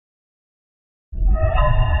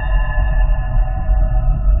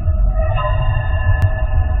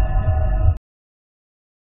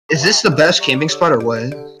Is this the best camping spot or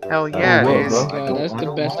what? Hell yeah, it is. That's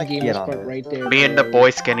the best gaming spot right there. Me and the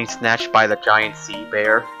boys getting snatched by the giant sea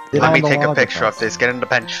bear. Let me take a picture of this. Get in the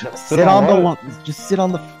bench. No, sit on the just sit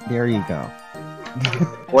on the. There you go.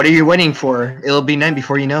 What are you waiting for? It'll be night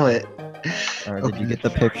before you know it. Alright, did you get the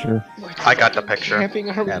picture? I got the picture. Camping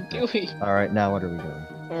are we doing? Alright, now what are we doing?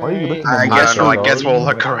 Why are you looking I at me? I don't know. I so. guess we'll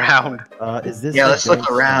look around. Is this? Yeah, the let's look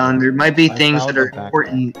ghost around. town? There might be I things found that are a backpack.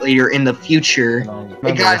 important later in the future.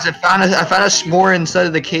 Hey guys, I found a s'more inside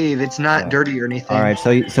of the cave. It's not dirty or anything. Alright,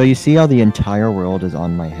 so you see how the entire world is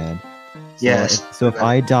on my head? So Yes. So if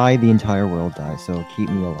I die, the entire world dies. So keep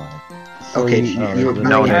me alive. Okay.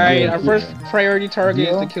 No, Alright, our first priority target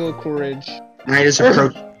is to kill Courage. Night is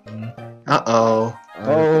approaching. Uh-oh.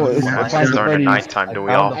 Oh, it's Yeah, Five it's during the Freddy's. nighttime. Do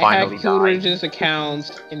we all I finally hacked die? Courage's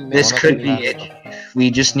accounts in This could be it. We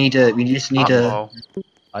just need to. Uh-oh.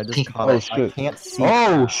 I just Think- caught Oh, I shit. can't see.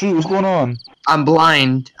 Oh shoot, what's going on? I'm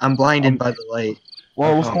blind. I'm blinded by the light.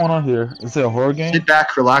 Whoa, what's going on here? Is it a horror game? Sit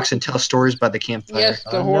back, relax, and tell stories by the campfire. Yes,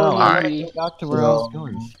 the Oh, horror no, I movie. gotta go back to where I was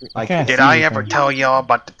going. I can't Did see I anything. ever tell y'all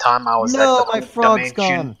about the time I was No, at my the frog's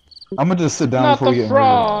dimension? gone. I'm gonna just sit down Not before we the get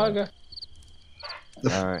frog!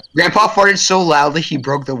 Alright. Grandpa farted so loudly he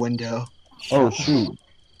broke the window. Oh shoot.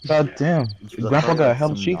 God damn. Grandpa got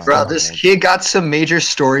hella cheeks. Bro, this kid got some major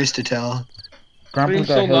stories to tell. Grandpa Scream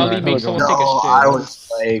so got loudly hella makes someone No, take a shit. I was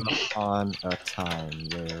like, On a time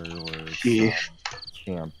there were Chief.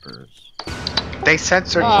 campers. They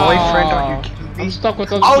censored Aw, boyfriend. Are you kidding me? I'm stuck with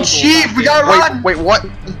those oh, people. Chief, we gotta run! Wait, what?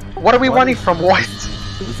 What are we running from? What?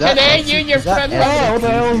 Is Today, is you and your that friend- Oh, what the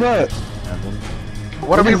hell is that? Evan?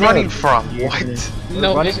 What are we is that? running from? What?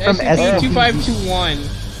 No, Running it's from SCP-2521.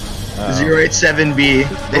 087B. Is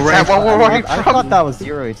that what we're running I from? thought that was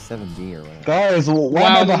 087B or whatever. Guys, why Wow,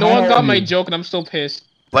 am I no behind one got all my you? joke and I'm still pissed.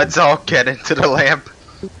 Let's all get into the lamp.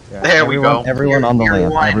 Yeah, There we go. Everyone on the You're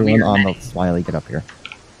lamp. one, Everyone you're on many. the smiley, get up here.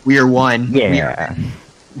 We are one. We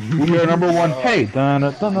are number one. Hey, dun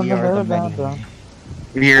dun dun dun We are the dun many. dun.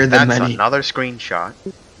 We are the That's many. another screenshot.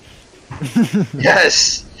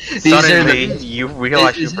 Yes. These are Suddenly, the. you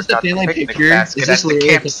realize you Is this forgot the the family picnic picture? basket Is this at the literally-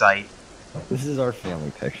 campsite. This is our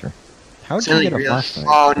family picture. How did Suddenly you get a realize-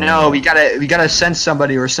 flashlight? Oh no, we gotta send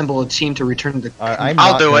somebody or assemble a team to return the. I'm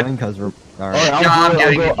I'll not do it. going because we're. Alright, Alright. No, I'm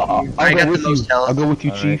doing it. I'll I go got the with you. most health. I'll go with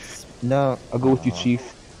you, Alright. Chief. No. I'll go with you,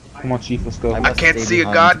 Chief. Come on, Chief, let's go. I I must can't stay see a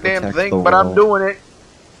behind to goddamn protect thing, the but I'm world. doing it.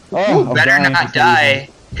 Oh, I'm Better dying not for die,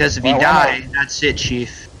 because if you Why die, that's it,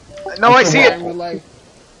 Chief. No, I see In it. real life.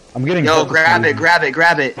 I'm getting. Yo, hurt for grab some it, reason. grab it,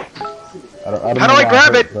 grab it. I don't How know do I why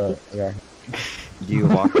grab hurt, it? but, yeah. Do you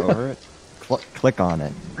walk over it? Click on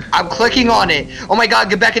it. I'm clicking on it. Oh my God,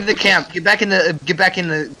 get back into the camp. Get back in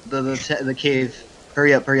the cave.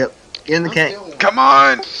 Hurry up, hurry up. Get in the cave. Come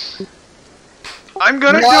on. I'm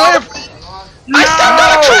gonna No! do it. I stepped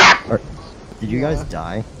on a trap. Did you guys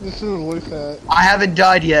die? This is really sad. I haven't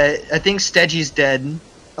died yet. I think Steggy's dead.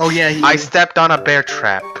 Oh yeah, he I stepped on a bear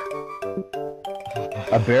trap,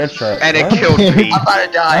 A bear trap. and it What? killed me. I'm about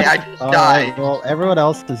to die. I just died. Well, everyone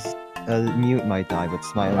else is mute might die, but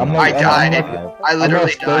Smiley. I'm I like- died. alive. I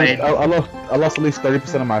literally died. I lost at least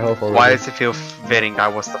 30% of my health already. Why does it feel fitting I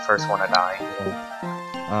was the first one to die?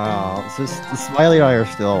 Oh, so Smiley and I are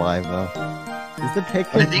still alive though. Is the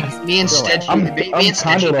picture? I think me and still Steggy, alive? me I'm and kinda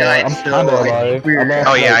Steggy alive. died. I'm So kinda I alive. think we're. I lost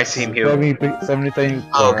Oh, yeah, like I seen you. 70 things.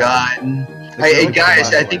 Oh God. Hey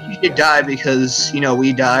guys, I think you should die because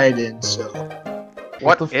we died, and so.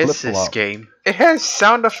 What the is this flip-flop? game? It has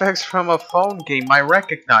sound effects from a phone game. I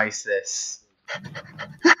recognize this.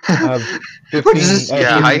 I have 15, What is this?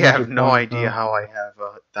 Yeah, I have 1500 no coins, idea huh? how I have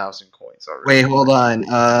 1,000 coins already. Wait, hold on.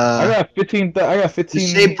 I got 15. I got 15.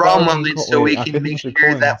 Just say bro 1,000 moment so we wait, can make 15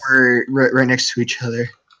 sure that coins. we're right next to each other.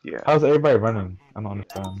 Yeah. How's everybody running? I don't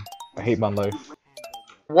understand. I hate my life.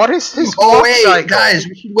 What is this? Oh walk wait, cycle? guys,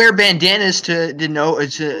 we should wear bandanas to know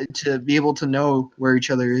to be able to know where each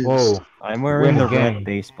other is. Whoa. I'm wearing the again. red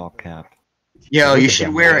baseball cap. Yo, Look you at should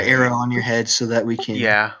them wear an guys. arrow on your head so that we can.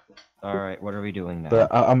 Yeah. All right, what are we doing now? But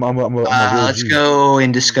I'm a real Let's G. go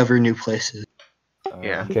and discover new places.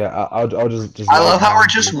 Yeah. Okay, I'll just. I love how we're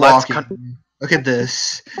just Let's walking. Look at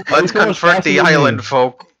this. Let's so much confront the faster than me? island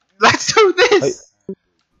folk. Let's do this!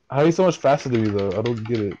 How are you so much faster than me though? I don't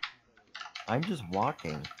get it. I'm just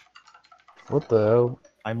walking. What the hell?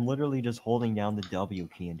 I'm literally just holding down the W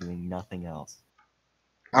key and doing nothing else.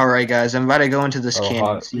 All right, guys, I'm about to go into this Oh, canyon.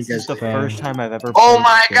 hot. See you This is guys the later. first time I've ever. Oh played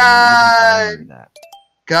my this game, and God! even I knew that.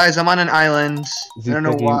 Guys, I'm on an island. I don't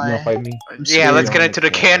know You wanna why. fight me? Yeah, let's scared. get into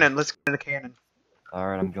the cannon. Let's get in the cannon.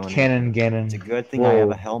 Alright, I'm going. Cannon, Gannon. It's a good thing I have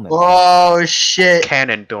a helmet. Oh shit!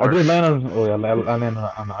 Cannon I door. did land on. Oh yeah, I landed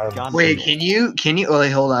on the island. God. Wait, can you? Oh, wait,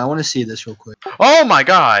 hold on. I want to see this real quick. Oh my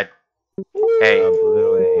god! Hey.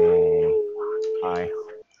 Hi.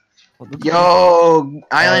 Yo,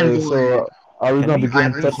 island boy. So are we Can gonna we begin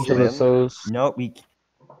island touching each other's swim? toes? Nope.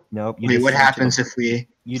 Nope. You Wait, just what sink to happens the- if we?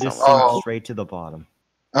 You just Oh. sink straight to the bottom.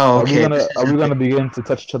 Oh, Are okay. we gonna begin to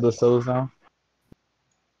touch each other's toes now?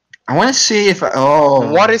 I want to see if.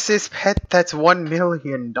 Oh. What is this pet that's $1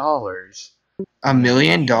 million? $1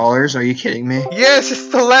 million? Are you kidding me? Yes, it's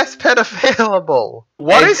the last pet available.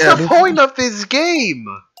 What Hey, is the point of this game?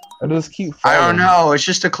 I just keep. I falling. don't know. It's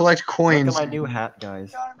just to collect Look coins. at my new hat,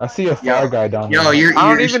 guys. I see a fire guy down there. Yo, you're. I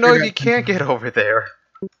don't you're even know if straight you up can't pimping- get over there.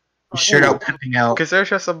 you're straight out pimping out. Because there's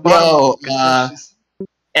just a Yo, bottom.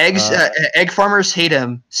 eggs. Egg farmers hate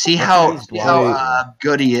him. See Look how. at these See how blocks.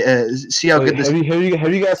 good he is. See how Wait, good this.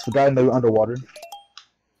 have you guys forgotten that we're underwater?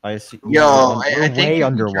 I see. Yo, we're I think way if we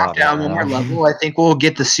underwater. drop down one more level, I think we'll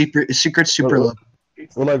get the secret super We're- level.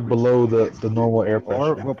 We're like below the normal air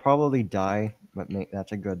Or pressure. we'll probably die, but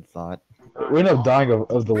that's a good thought. We end up dying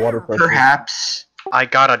of the water pressure. Perhaps. I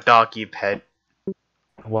got a doggy pet.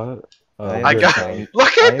 What? I good got- time.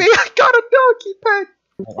 Look at me! I got a doggy pet!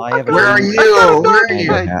 I have a Where are green- you? Where are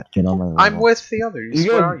you? Hat, get on my level. I'm with the others.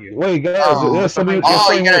 You Where got, are you? wait, guys, Oh, there's somebody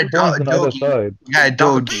oh, you got a points on the other doggy. side. Yeah,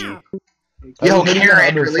 doge. Yo, How do you get on the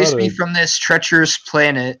Karen, other release side? me from this treacherous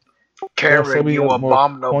planet. Karen, somebody you got more points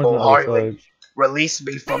on the abominable other harlot. side. Release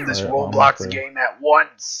me from this Alright, I'm Roblox okay. game at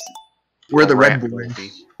once. We're the Red Ramp, Boys.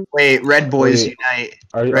 baby. Wait, Red Boys Wait. unite.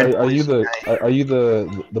 Are Red you Boys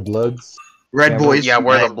the Bloods? Red Yeah, Boys. Yeah,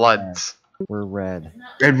 we're the unite. Bloods. We're red.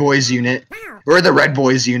 Red Boys unit. We're the Red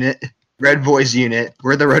Boys unit. Red Boys unit.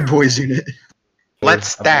 We're the Red Boys unit. Let's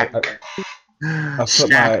stack. I put my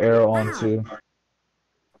Stack. arrow on too.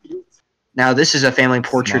 Now this is a family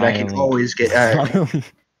portrait. I can Smiling. always get.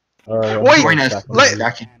 Alright, Wait, join us.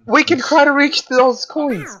 let- We can try to reach those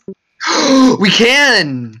coins. We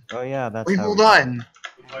can. Oh yeah, that's Wait, how hold we- on.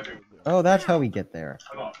 Oh, that's how we get there.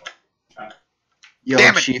 Yo,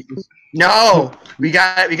 Damn it. Chief. No, we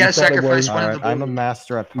got to thought it sacrifice was- one Alright, of the. I'm a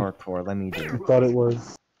master at parkour. Let me do I it. thought it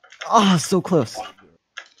was. Oh, so close.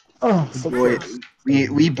 Oh, so Boy, close.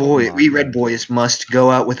 we Red Boys must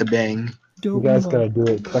go out with a bang. You guys gotta do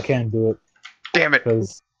it. 'Cause I can't do it Damn it.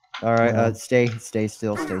 because Alright, Yeah. stay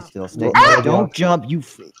still, stay. Ah! Don't jump, you.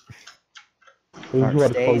 you Alright,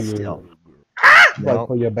 gotta stay call still. you No,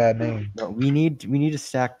 call you a bad name. no, we need to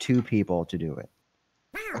stack 2 people to do it.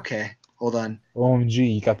 Okay, hold on.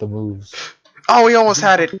 OMG, you got the moves. Oh, we almost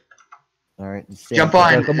had it. Alright, stay Jump still.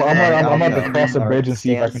 on. Like, I'm about to cross the Alright, bridge and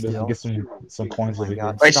see if I stand can just still. get some coins Oh over my here.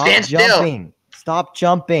 god. Wait, Stop stand still. jumping! Stop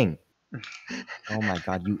jumping! Oh my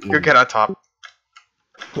god, you You're idiot. good on top.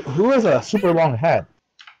 Who has a super long hat?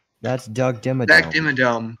 That's Doug Back Dimmadome.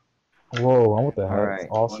 Dimmadome. Whoa, I want that hat. Alright, It's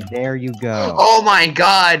awesome. there you go. Oh my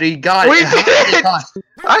God, we got We it. How much did did it it! cost?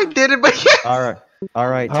 I did it, but yeah.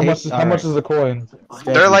 Alright, How much is the coin?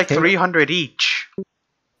 They're like 300 each.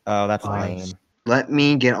 Oh, that's Nice. lame. Let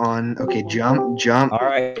me get on. Okay, jump.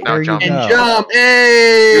 Alright, Now there you jump. go. And jump!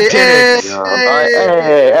 Hey! You did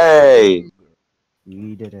it. Hey!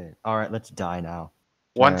 We did it. Alright, let's die now.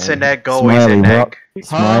 Once Alright. an egg, always an Smiley, egg.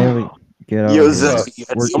 Smiley, get over Yo, here. Zeb,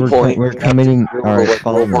 at We're- some we're- point, we're committing. Alright,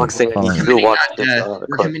 follow me. Robloxing, Follow you me. do Committing watch not this. death.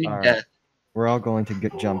 We're committing Alright. death. We're all going to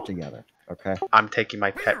jump together. Okay. I'm taking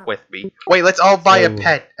my pet with me. Wait, let's all buy a Oh.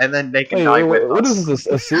 pet, and then they can Wait, die with what us. is this?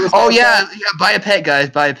 A suicide? Oh pact? yeah, buy a pet, guys.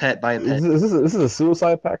 Buy a pet. Buy a pet. Is this a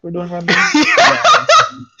suicide pact we're doing right now?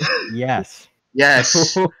 Yes.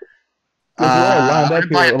 Yes. We're all lined I'm up gonna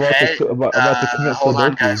buy here a pet. about to commit Hold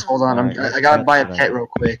on, sudoku. guys. Hold on. Alright, I gotta buy a that's pet right. real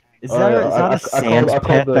quick. Is that a I sans called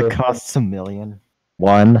pet the- that costs $1 million?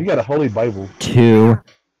 1, You got a holy Bible. 2,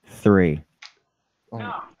 3.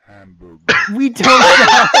 We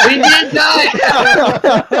don't. We did die.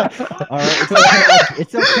 Alright,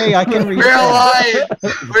 it's okay. I can read. We're alive.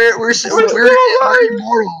 We're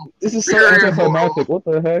immortal. This is so We're anticlimactic. What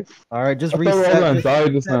the heck? Alright, just I thought we were all reset. gonna die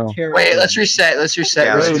just now. Wait, let's reset. Let's reset.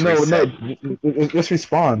 Yeah, real let's quick. Wait, no, let's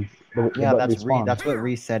respawn. Yeah, that's respawn. that's what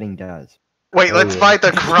resetting does. Wait, let's Oh, buy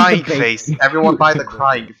the crying Bait. face. Everyone buy the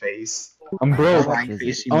crying face. I'm broke. How much Crying is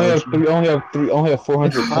face it? Only have 400 It's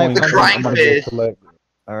coins. the crying I'm about to face. go collect.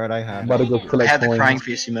 Alright, I I'm have. about to go I collect have the coins. crying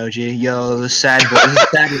face emoji. Yo, the sad boys. The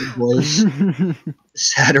sad red boys.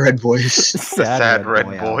 Sad red boys. Sad red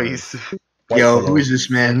boy boys. White Yo, fellow. who is this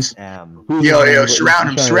man's? Who's Yo, this yo, man? surround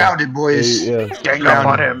him. He's trying to- Surrounded, boys. Hey, yeah. Gang up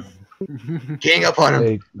on him. Gang up on him.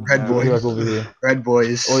 Hey, Red boy. boys. Back over here. Red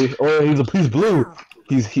boys. Oh, he's blue.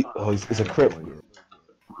 He's a crip.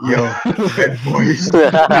 Yo, red boys.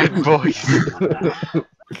 Red boys.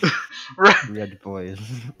 Red boys.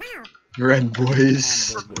 Red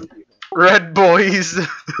boys. Red boys.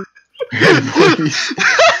 Red boys.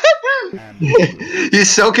 He's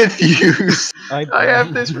so confused. I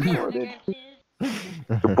have this recorded.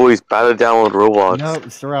 The boys battle down with Roblox. No,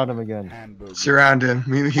 surround him again. Surround him.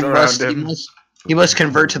 Surround him. He must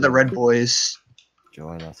convert to the red boys.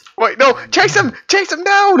 Join us. Wait, no! Chase him! Chase him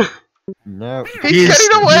down! No. He's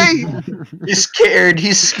getting away! He's scared.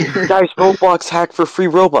 He's scared. Guys, Roblox hack for free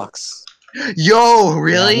Robux. Yo,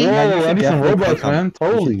 really? Whoa, Yeah, you I should need some definitely Robux, click on- man. you should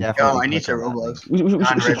Totally. definitely Yo, I need click some on that Robux. link.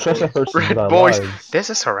 We should trust that person with Red our boys. lives. This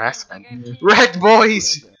is harassment. Red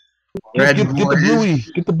boys! Red Get the boys. bluey.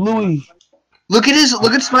 Get the bluey. Look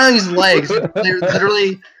at Smiley's legs. They're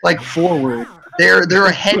literally like forward. They're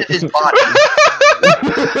ahead of his body.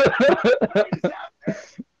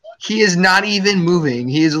 He is not even moving.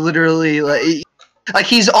 He is literally like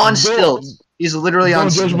he's on stilts. He's literally on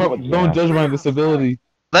stilts. Don't judge my disability.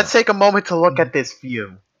 Let's take a moment to look at this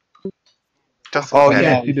view. Just Oh, look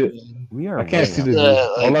at yeah. it. We are I can't way see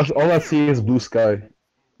up. this. All I see is blue sky.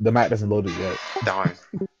 The map isn't loaded yet. Darn.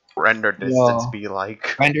 Render distance be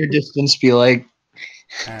like. Render distance be like.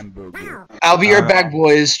 I'll be right back,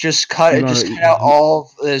 boys. Just cut out all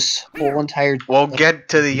of this whole entire. We'll get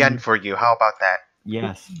to the end for you. How about that?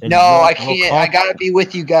 Yes. No, I can't. I gotta be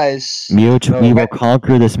with you guys. Mute, No, we will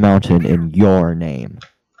conquer this mountain in your name.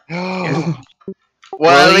 Well,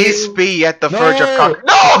 Really? at least be at the verge of No!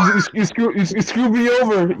 No! You screwed me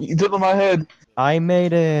over. You jumped on my head. I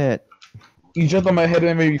made it. You jumped on my head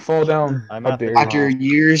and made me fall down. I'm How at the dare top. you. After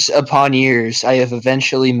years upon years, I have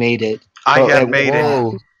eventually made it. I Oh, have and- made it.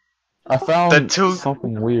 Whoa. I found The two-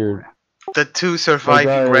 something weird. The two surviving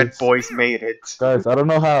Hey, guys. red boys made it. Guys, I don't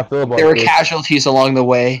know how I feel about There were this. casualties along the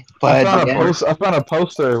way, I but found, yeah. I found a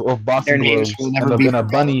poster of Their boxing names gloves will never and be then a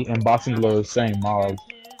bunny in boxing gloves saying mob.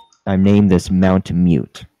 I named this Mount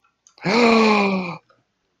Mute.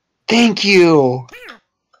 Thank you.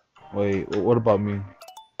 Wait, what about me?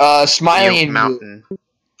 Smiley Mute and mountain.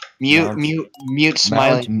 mute,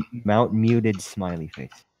 Smiley. Mount Muted Smiley Face.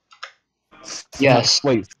 Yes.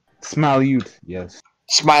 Wait, smile you. Yes.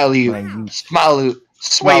 Smiley, Smiley.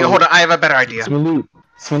 Smiley. Wait, hold on. I have a better idea. Salute.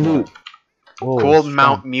 Salute. Whoa, Cold stop.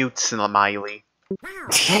 Mount Mutes Smiley.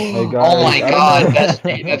 Hey, guys, Oh my I don't god, know. best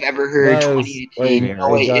name I've ever heard. Guys, 2018. wait, No,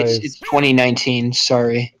 wait, guys. it's 2019.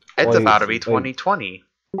 Sorry. It's Wait, about to be wait. 2020.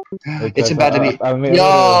 Hey, It's guys, about to be. I made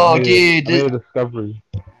Yo, a dude. discovery.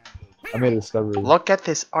 I made a discovery. Look at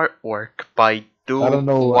this artwork by Do I don't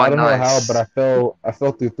know One how, Eyes. but I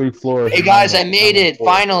fell through 3 floors. Hey and guys, I'm I made on it the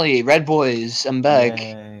floor. finally. Red boys, I'm back.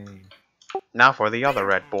 Yay. Now for the other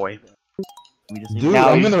red boy. We just need Dude, Now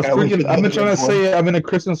I'm you in a just gotta wait for freaking. the I've been other trying to one. say I'm in a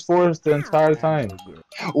Christmas forest the entire time.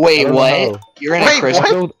 Wait, I don't what? know. You're in Wait, a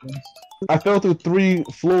Christmas. I fell through 3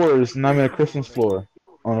 floors and I'm in a Christmas floor.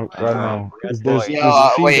 Right now. There's Yo, trees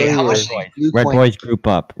wait, how everywhere. much blue Red coin? boys group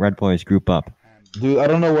up. Red boys group up. Dude, I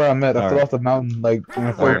don't know where I'm at. I fell Alright. off the mountain like and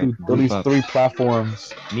I fell Where? through at least 3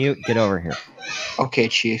 platforms. Mute, get over here. Okay,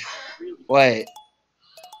 chief. What?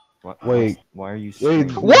 What, Wait. Why are you Wait, screaming?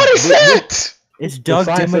 What is that? It's The Doug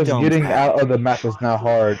science says Dimmadome's getting hat. out of the map is now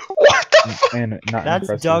hard What the fuck? and not That's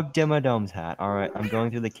impressive. Doug Dimmadome's hat. Alright, I'm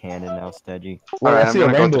going through the cannon now, Stedgy. Wait, I see a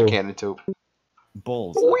rainbow. cannon too.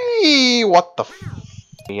 Bulls. Wee! What the f?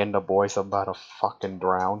 Me and the boys about to fucking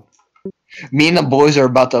drown. Me and the boys are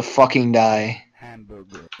about to fucking die.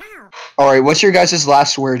 Alright, what's your guys'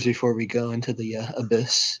 last words before we go into the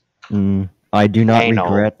abyss? I do not Anal.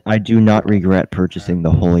 regret. I do not regret purchasing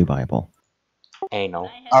the Holy Bible. Anal.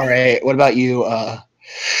 Alright, what about you,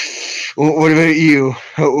 what about you?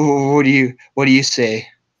 What do you say?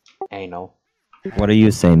 Anal. What do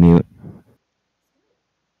you say, Mute?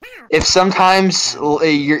 If sometimes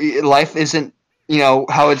your life isn't, you know,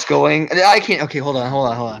 how it's going, I can't. Okay, hold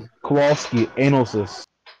on. Kowalski, analysis.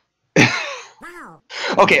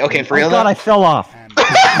 Okay, for real. Oh God, I fell off.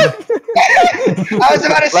 I was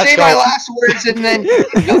about to Let's say go. my last words, and then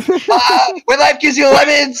when life gives you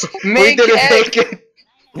lemons, We make didn't egg. make it.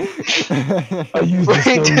 I used We the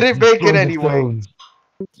stones didn't to make it destroy the anyway. stones.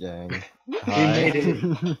 Dang. made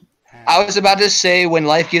it. I was about to say when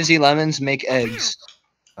life gives you lemons, make eggs.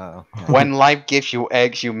 Oh. When life gives you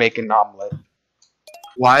eggs, you make an omelet.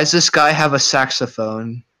 Why does this guy have a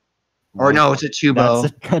saxophone? Or no, it's a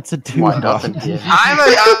tubo. That's a Why tubo. doesn't he?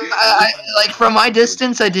 Like from my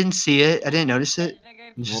distance, I didn't see it. I didn't notice it.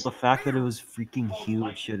 Well, the fact that it was freaking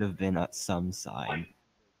huge should have been at some sign.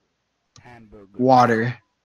 Water.